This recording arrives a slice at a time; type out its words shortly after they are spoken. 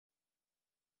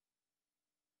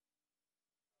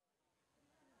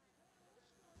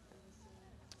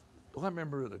Well, I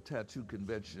remember at a tattoo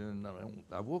convention,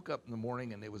 I woke up in the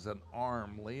morning and there was an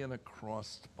arm laying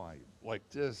across my, like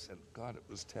this, and God, it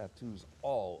was tattoos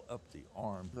all up the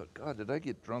arm. I thought, God, did I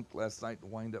get drunk last night and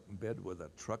wind up in bed with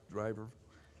a truck driver?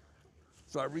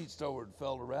 So I reached over and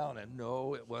felt around, and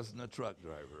no, it wasn't a truck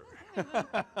driver. You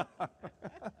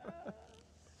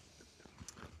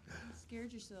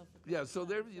scared yourself. Yeah, so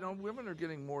there, women are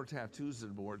getting more tattoos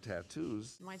and more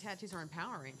tattoos. My tattoos are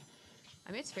empowering.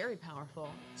 I mean, it's very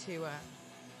powerful to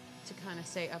kind of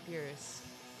say up yours,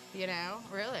 you know,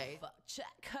 really. Check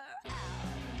her out.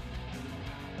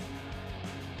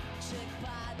 Chick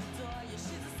by the door, yeah,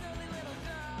 she's a silly little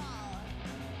girl.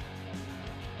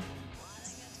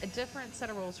 A different set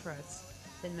of rules for us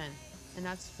than men, and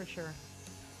that's for sure.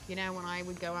 You know, when I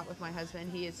would go out with my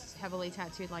husband, he is heavily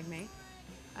tattooed like me.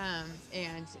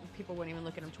 And people wouldn't even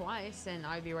look at him twice, and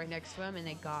I'd be right next to him, and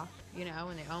they'd gawk, you know,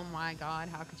 and they, oh my God,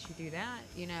 how could she do that?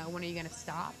 You know, when are you gonna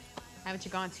stop? Haven't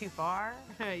you gone too far?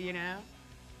 You know?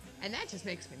 And that just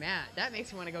makes me mad. That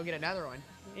makes me want to go get another one.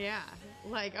 Yeah.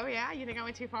 Like, oh yeah, you think I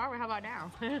went too far? Well, how about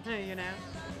now? You know?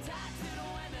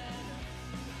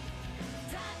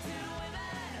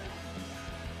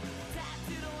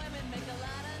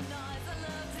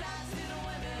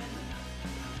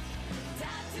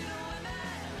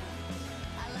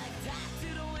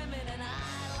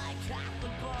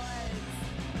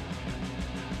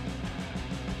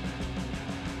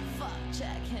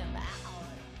 Check him out.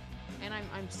 And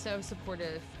I'm so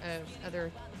supportive of other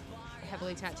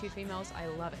heavily tattooed females. I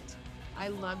love it. I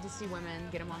love to see women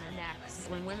get them on their necks.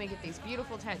 When women get these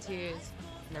beautiful tattoos,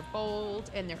 and they're bold,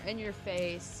 and they're in your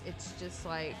face, it's just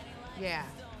like, yeah.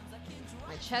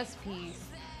 My chest piece,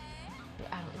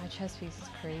 my chest piece is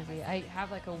crazy. I have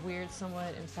like a weird,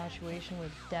 somewhat infatuation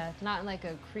with death. Not in like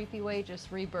a creepy way, just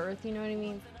rebirth, you know what I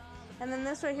mean? And then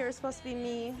this right here is supposed to be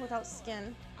me without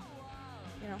skin,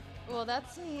 you know. Well,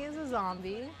 that's me as a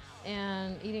zombie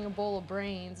and eating a bowl of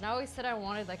brains. And I always said I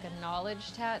wanted like a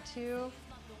knowledge tattoo.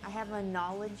 I have a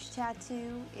knowledge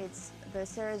tattoo. It's the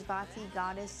Sarasvati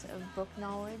goddess of book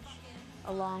knowledge,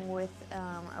 along with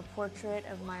a portrait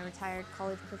of my retired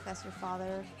college professor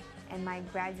father and my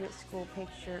graduate school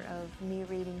picture of me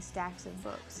reading stacks of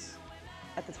books.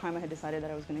 At the time I had decided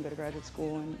that I was going to go to graduate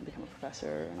school and become a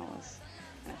professor and all this.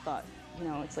 And I thought, you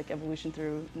know, it's like evolution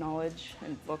through knowledge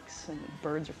and books, and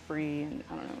birds are free, and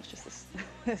I don't know, it's just this,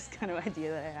 this kind of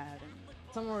idea that I had.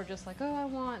 Some were just like, oh, I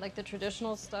want like the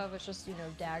traditional stuff. It's just, you know,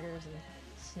 daggers and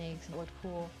snakes, and it looked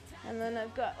cool. And then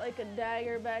I've got like a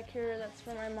dagger back here that's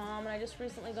for my mom, and I just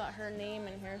recently got her name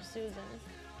in here, Susan.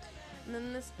 And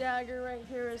then this dagger right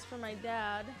here is for my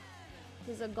dad.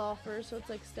 He's a golfer, so it's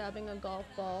like stabbing a golf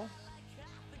ball.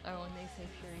 Oh, and they say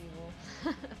pure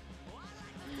evil.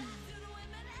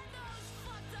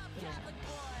 Yeah.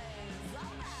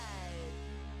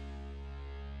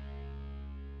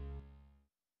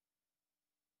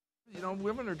 You know,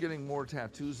 women are getting more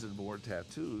tattoos and more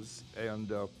tattoos,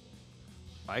 and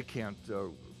I can't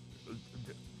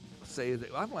say that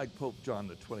I'm like Pope John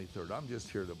the 23rd. I'm just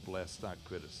here to bless, not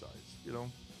criticize, you know?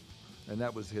 And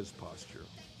that was his posture.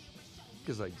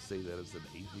 Because I can say that as an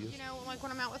atheist. You know, like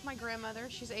when I'm out with my grandmother,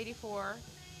 she's 84,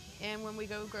 and when we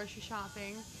go grocery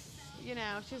shopping, you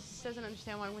know, she just doesn't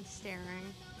understand why everyone's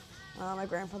staring. My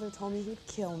grandfather told me he'd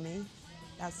kill me.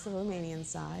 That's the Romanian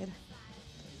side.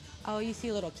 Oh, you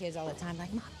see little kids all the time like,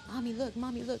 Mommy,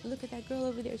 look at that girl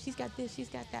over there. She's got this, she's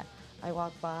got that. I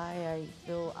walk by, I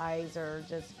feel eyes are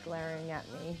just glaring at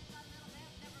me.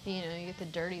 You know, you get the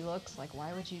dirty looks, like,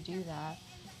 why would you do that?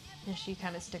 And she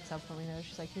kind of sticks up for me, though.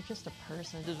 She's like, you're just a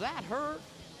person. Does that hurt?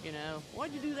 You know,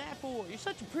 why'd you do that for? You're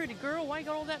such a pretty girl. Why you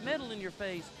got all that metal in your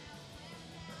face?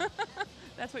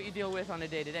 That's what you deal with on a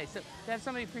day-to-day. So to have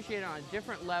somebody appreciate it on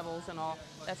different levels and all,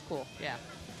 that's cool. Yeah,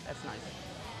 that's nice.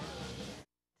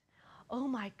 Oh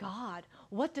my God,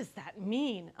 what does that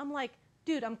mean? I'm like,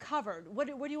 dude, I'm covered. Where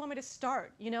do you want me to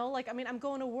start? You know, like, I mean, I'm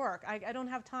going to work. I don't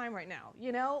have time right now,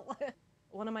 you know?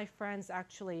 One of my friends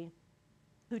actually,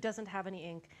 who doesn't have any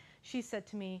ink, she said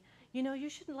to me, you know, you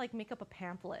should like make up a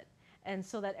pamphlet. And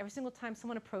so that every single time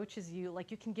someone approaches you,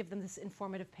 like you can give them this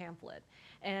informative pamphlet.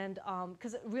 And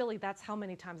because really that's how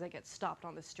many times I get stopped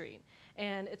on the street.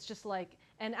 And it's just like,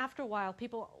 and after a while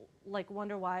people like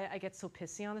wonder why I get so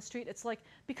pissy on the street. It's like,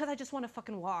 because I just want to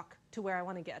fucking walk to where I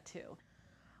want to get to.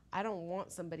 I don't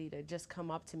want somebody to just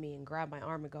come up to me and grab my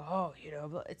arm and go, oh, you know,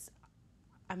 but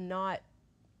I'm not,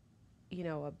 you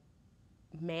know, a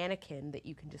mannequin that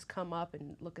you can just come up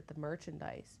and look at the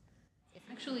merchandise. It's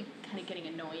actually kind of getting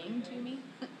annoying to me.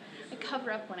 I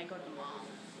cover up when I go to the mall.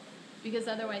 because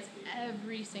otherwise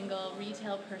every single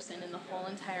retail person in the whole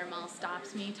entire mall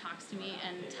stops me, talks to me,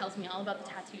 and tells me all about the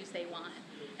tattoos they want.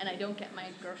 And I don't get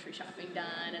my grocery shopping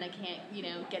done, and I can't,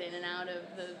 get in and out of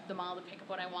the mall to pick up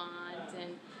what I want,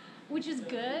 and which is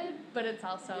good, but it's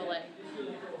also like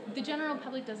the general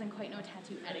public doesn't quite know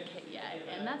tattoo etiquette yet,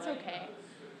 and that's okay.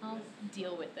 I'll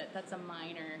deal with it. That's a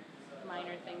minor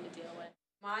thing to deal with.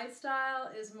 My style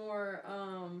is more,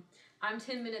 I'm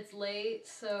 10 minutes late,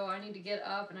 so I need to get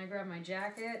up and I grab my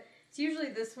jacket. It's usually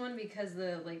this one because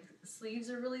the sleeves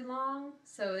are really long,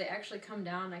 so they actually come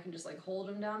down and I can just hold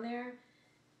them down there.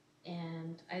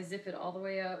 And I zip it all the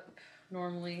way up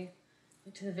normally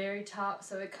to the very top,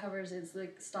 so it covers,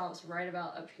 stops right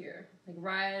about up here,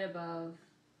 right above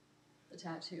the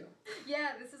tattoo.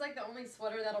 Yeah, this is the only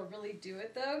sweater that'll really do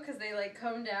it though, because they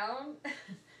come down,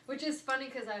 which is funny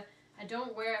because I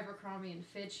don't wear Abercrombie and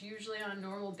Fitch usually on a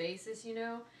normal basis,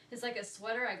 It's a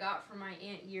sweater I got from my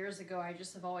aunt years ago. I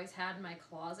just have always had in my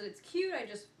closet. It's cute, I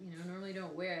just, normally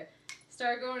don't wear it.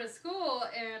 Started going to school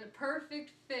and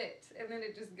perfect fit, and then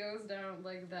it just goes down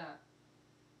like that.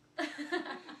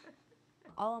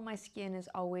 All of my skin is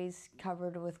always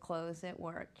covered with clothes at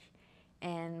work,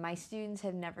 and my students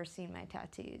have never seen my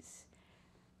tattoos.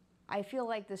 I feel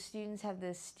like the students have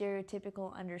this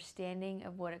stereotypical understanding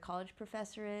of what a college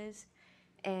professor is,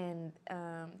 and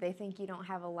they think you don't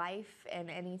have a life, and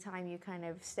anytime you kind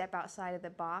of step outside of the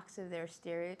box of their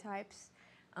stereotypes,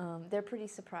 they're pretty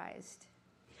surprised.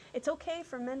 It's okay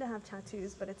for men to have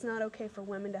tattoos, but it's not okay for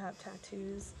women to have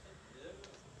tattoos.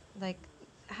 I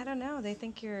don't know, they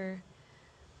think you're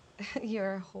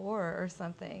a whore or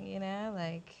something,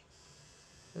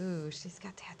 ooh, she's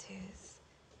got tattoos.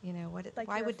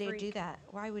 Why would they do that?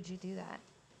 Why would you do that?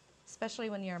 Especially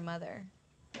when you're a mother,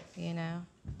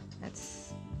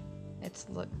 it's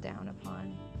looked down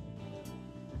upon.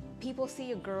 People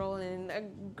see a girl, and a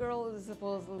girl is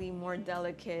supposedly more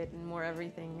delicate and more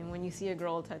everything. And when you see a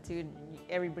girl tattooed,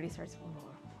 everybody starts,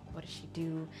 oh, what does she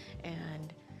do?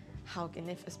 And how can,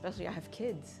 especially I have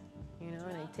kids, and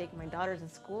I take my daughters in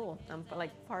school. I'm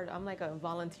like a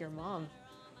volunteer mom.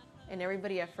 And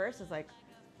everybody at first is like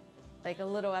a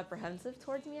little apprehensive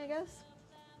towards me, I guess.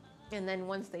 And then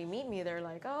once they meet me, they're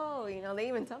like, oh, they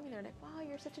even tell me, they're like, wow,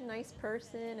 you're such a nice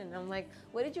person. And I'm like,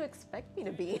 what did you expect me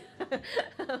to be?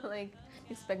 You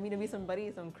expect me to be some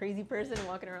crazy person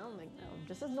walking around? I'm like, no, I'm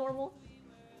just as normal.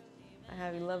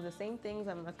 I love the same things.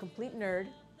 I'm a complete nerd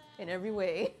in every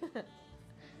way.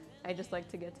 I just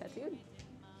like to get tattooed.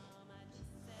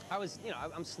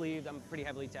 I'm sleeved, I'm pretty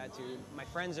heavily tattooed. My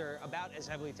friends are about as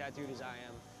heavily tattooed as I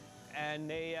am. And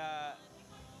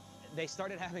they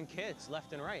started having kids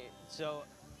left and right. So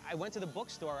I went to the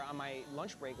bookstore on my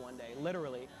lunch break one day,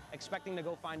 literally, expecting to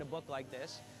go find a book like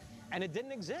this, and it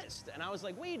didn't exist. And I was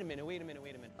like, wait a minute.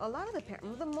 A lot of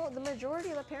the majority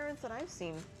of the parents that I've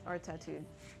seen are tattooed.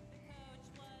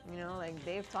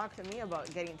 They've talked to me about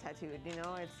getting tattooed,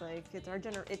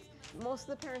 it's most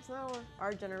of the parents now are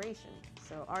our generation.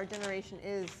 So our generation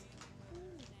is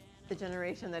the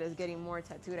generation that is getting more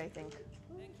tattooed, I think.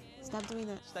 Stop doing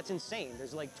that. That's insane.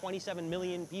 There's 27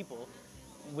 million people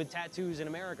with tattoos in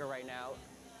America right now,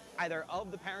 either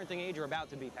of the parenting age or about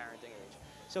to be parenting age.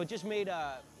 So it just made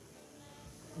a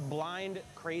blind,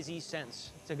 crazy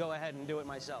sense to go ahead and do it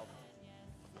myself.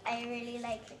 I really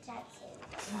like the tattoo.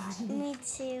 Me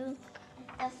too.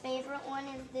 The favorite one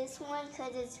is this one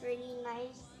because it's really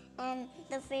nice. And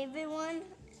the favorite one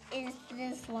is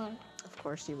this one. Of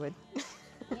course you would.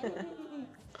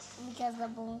 Because the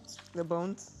bones. The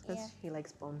bones? Because Yeah. he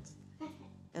likes bones.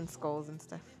 And skulls and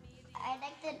stuff. I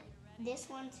like this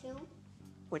one too.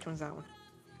 Which one's that one?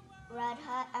 Red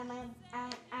Hot. I'm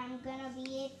gonna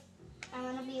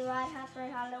be Red Hot for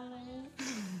Halloween.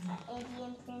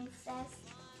 Indian princess.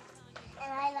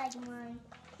 And I like mine.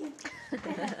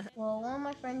 Well, one of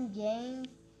my friends, James,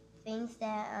 thinks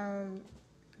that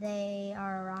they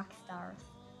are rock stars.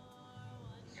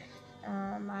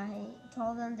 I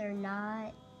told them they're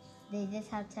not. They just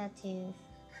have tattoos.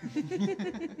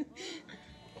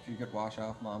 If you could wash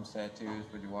off Mom's tattoos,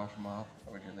 would you wash them off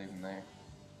or would you leave them there?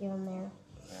 Leave them there.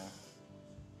 Yeah.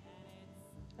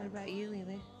 What about you,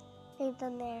 Lily? Leave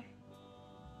them there.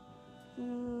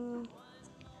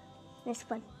 This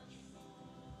one.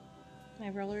 My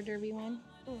roller derby one?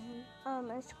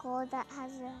 A skull that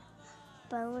has a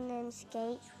bone and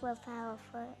skates without a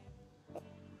foot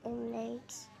and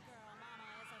legs.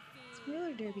 It's a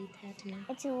roller derby tattoo.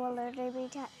 It's a roller derby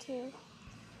tattoo.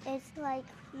 It's like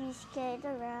you skate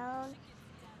around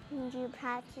and you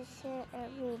practice it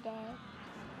every day.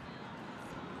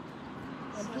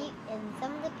 And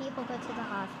some of the people go to the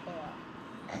hospital.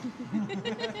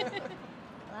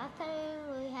 Last time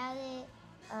we had it,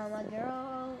 a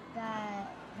girl got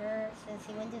hurt, so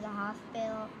she went to the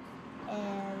hospital,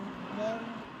 and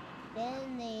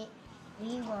then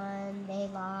we won, they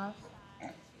lost.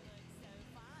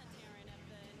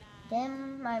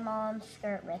 Then my mom's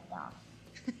skirt ripped off.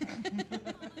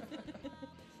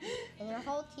 And their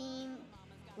whole team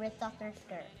ripped off their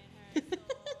skirt.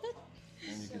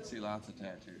 And you can see lots of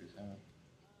tattoos, huh?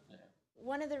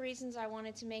 One of the reasons I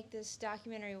wanted to make this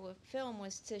documentary film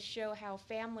was to show how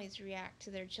families react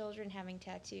to their children having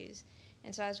tattoos.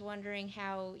 And so I was wondering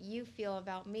how you feel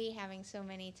about me having so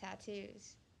many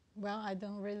tattoos. Well, I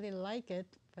don't really like it,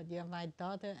 but you're my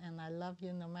daughter and I love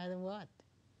you no matter what.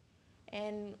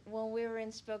 And when we were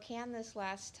in Spokane this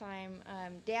last time,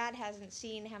 Dad hasn't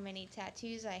seen how many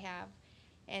tattoos I have.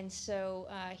 And so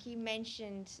he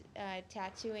mentioned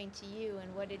tattooing to you,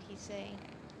 and what did he say?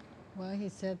 Well, he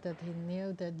said that he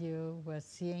knew that you were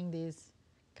seeing these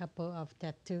couple of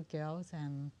tattoo girls,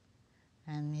 and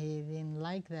he didn't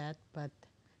like that,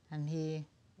 and he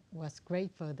was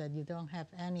grateful that you don't have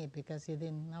any because he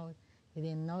didn't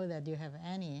know that you have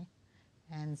any,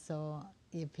 and so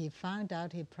if he found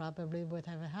out, he probably would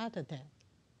have a heart attack.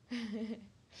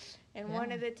 And Yeah.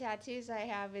 one of the tattoos I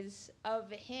have is of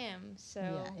him, so.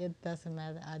 Yeah, it doesn't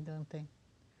matter. I don't think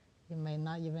he may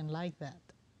not even like that.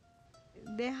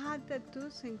 They had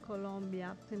tattoos in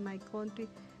Colombia. In my country,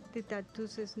 the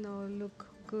tattoos does not look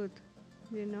good,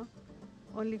 you know,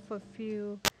 only for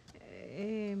few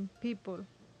people.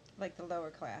 Like the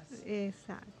lower class.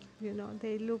 Exactly. You know,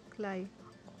 they look like,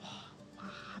 oh,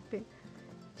 what happened?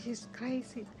 She's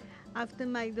crazy. After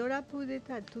my daughter put the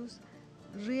tattoos,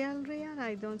 real,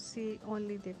 I don't see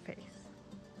only the face.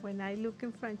 When I look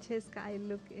in Francesca, I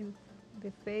look in the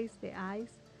face, the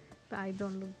eyes, but I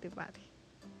don't look the body.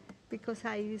 Because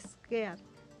I scared.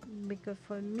 Because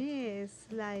for me, it's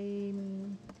like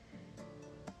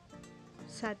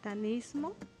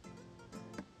Satanismo.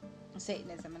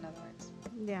 Satanism, in other words.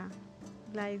 Yeah,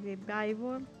 like the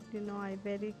Bible, you know, I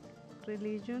very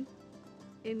religion.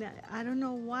 And I don't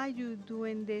know why you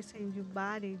doing this in your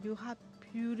body. You have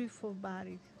beautiful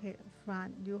body,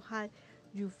 Fran. You have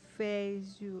your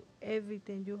face, you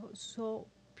everything. You so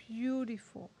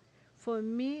beautiful. For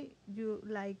me, you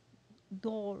like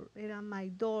doll. Era my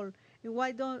doll. And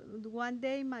why don't one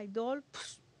day my doll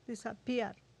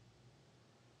disappear?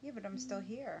 Yeah, but I'm still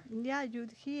here. Yeah, you're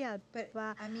here, but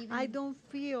I don't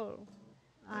feel.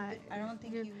 I don't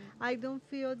think you. I don't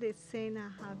feel the same I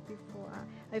had before.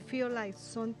 I feel like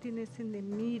something is in the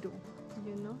middle,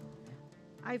 you know.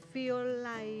 I feel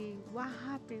like what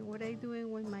happened? What I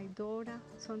doing with my daughter?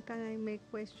 Sometimes I make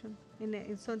questions,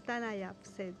 and sometimes I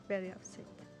upset, very upset.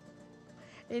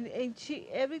 And she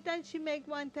every time she make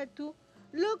one tattoo,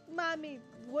 look, mommy,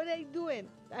 what I doing?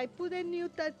 I put a new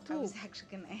tattoo. I was actually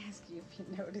going to ask you if you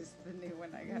noticed the new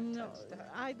one I got touched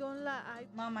up. I don't like.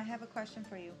 Mom, I have a question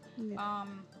for you. Yeah.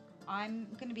 I'm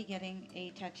going to be getting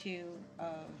a tattoo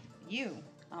of you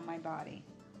on my body.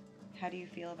 How do you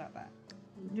feel about that?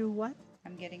 You what?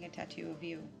 I'm getting a tattoo of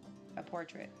you, a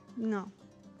portrait. No,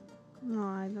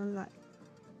 I don't like.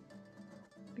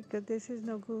 Because this is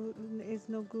no good. It's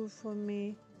no good for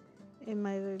me in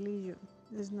my religion.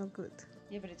 It's no good.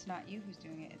 Yeah, but it's not you who's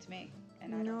doing it. It's me.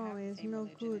 And I No, don't have the it's same no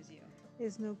religion good. as you.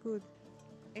 It's no good.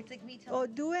 It's like me Or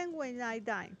telling doing when I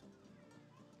die.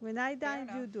 When I die,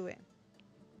 you do it.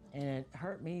 And it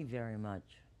hurt me very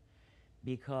much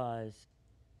because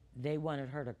they wanted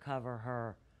her to cover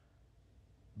her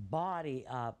body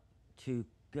up to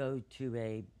go to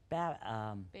a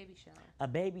baby shower. A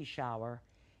baby shower,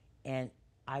 and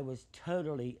I was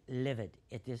totally livid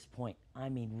at this point. I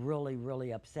mean, really,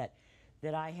 really upset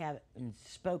that I haven't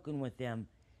spoken with them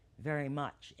very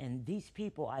much. And these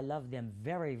people, I love them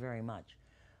very, very much.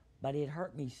 But it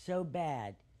hurt me so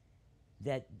bad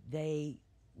that they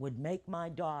would make my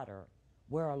daughter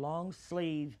wear a long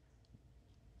sleeve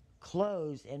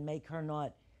clothes and make her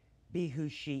not be who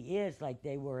she is, like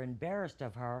they were embarrassed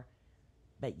of her,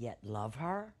 but yet love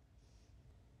her.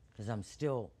 Because I'm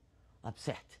still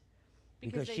upset.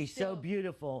 Because she's so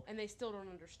beautiful. And they still don't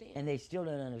understand. And they still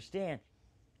don't understand.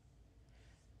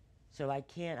 So I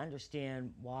can't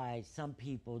understand why some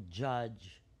people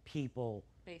judge people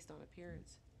Based on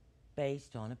appearance.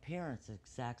 based on appearance.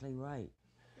 Exactly right.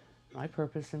 My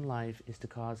purpose in life is to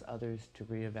cause others to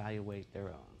reevaluate their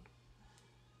own.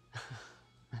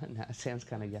 I don't know, it sounds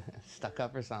kind of stuck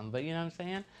up or something, but you know what I'm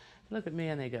saying? They look at me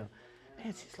and they go,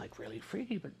 man, she's like really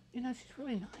freaky, but you know, she's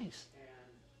really nice.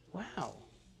 Wow.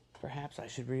 Perhaps I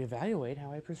should reevaluate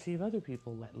how I perceive other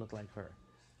people that look like her.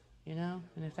 You know?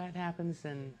 And if that happens,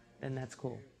 then that's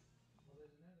cool.